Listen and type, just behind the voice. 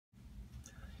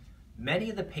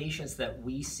Many of the patients that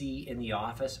we see in the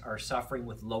office are suffering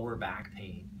with lower back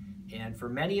pain. And for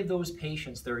many of those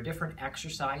patients, there are different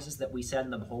exercises that we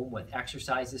send them home with,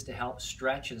 exercises to help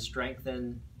stretch and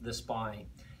strengthen the spine.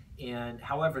 And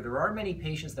however, there are many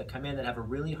patients that come in that have a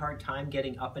really hard time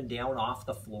getting up and down off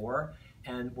the floor.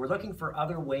 And we're looking for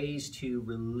other ways to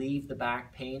relieve the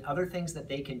back pain, other things that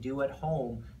they can do at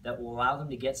home that will allow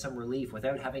them to get some relief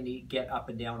without having to get up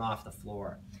and down off the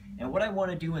floor. And what I want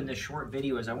to do in this short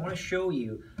video is I want to show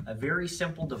you a very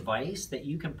simple device that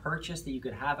you can purchase, that you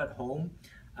could have at home,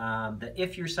 that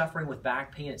if you're suffering with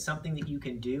back pain, it's something that you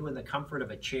can do in the comfort of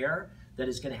a chair that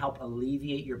is going to help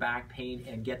alleviate your back pain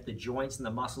and get the joints and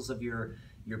the muscles of your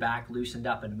back loosened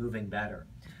up and moving better.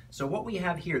 So what we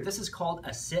have here, this is called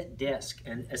a sit disc,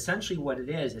 and essentially what it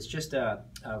is, it's just a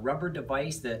rubber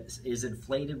device that is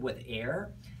inflated with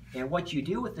air. And what you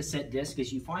do with the sit disc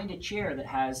is you find a chair that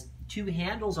has two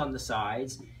handles on the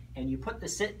sides, and you put the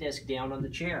sit disc down on the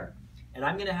chair. And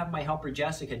I'm going to have my helper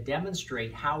Jessica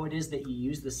demonstrate how it is that you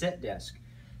use the sit disc.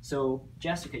 So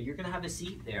Jessica, you're going to have a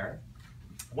seat there.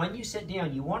 When you sit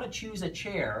down, you want to choose a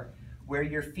chair where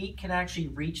your feet can actually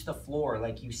reach the floor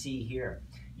like you see here.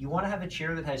 You want to have a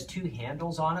chair that has two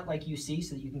handles on it like you see,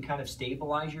 so that you can kind of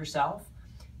stabilize yourself.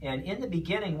 And in the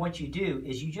beginning, what you do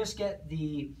is you just get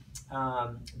the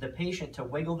patient to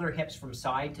wiggle their hips from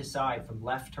side to side, from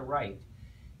left to right.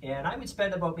 And I would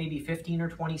spend about maybe 15 or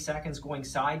 20 seconds going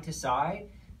side to side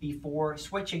before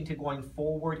switching to going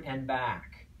forward and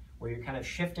back, where you're kind of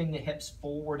shifting the hips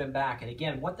forward and back. And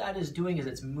again, what that is doing is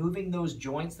it's moving those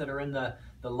joints that are in the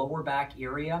lower back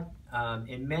area.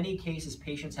 In many cases,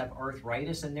 patients have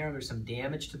arthritis in there. There's some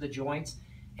damage to the joints.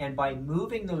 And by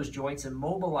moving those joints and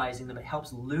mobilizing them, it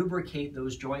helps lubricate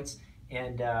those joints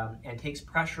and takes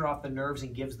pressure off the nerves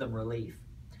and gives them relief.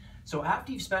 So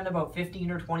after you've spent about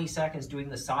 15 or 20 seconds doing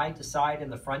the side to side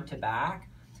and the front to back,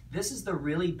 this is the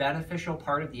really beneficial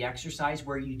part of the exercise,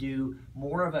 where you do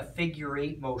more of a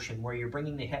figure-8 motion, where you're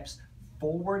bringing the hips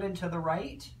forward and to the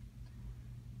right,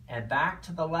 and back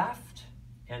to the left,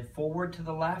 and forward to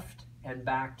the left, and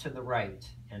back to the right,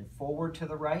 and forward to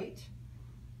the right,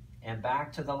 and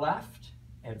back to the left,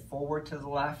 and forward to the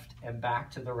left, and back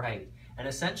to the right. And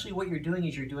essentially what you're doing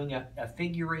is you're doing a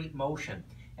figure-8 motion.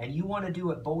 And you want to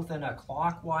do it both in a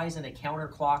clockwise and a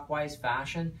counterclockwise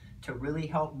fashion to really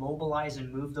help mobilize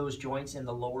and move those joints in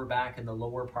the lower back and the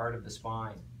lower part of the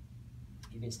spine.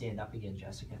 You can stand up again,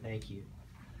 Jessica. Thank you.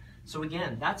 So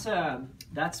again, that's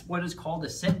what is called a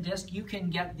sit disc. You can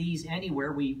get these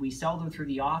anywhere. We sell them through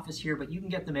the office here, but you can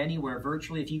get them anywhere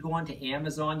virtually. If you go onto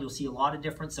Amazon, you'll see a lot of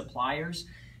different suppliers.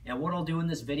 And what I'll do in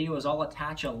this video is I'll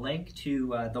attach a link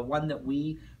to the one that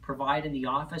we provide in the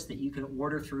office that you can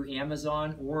order through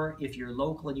Amazon, or if you're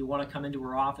local and you want to come into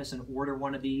our office and order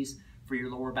one of these for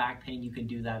your lower back pain, you can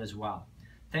do that as well.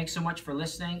 Thanks so much for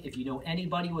listening. If you know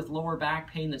anybody with lower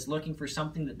back pain that's looking for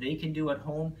something that they can do at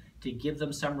home to give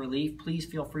them some relief, please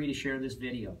feel free to share this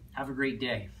video. Have a great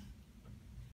day.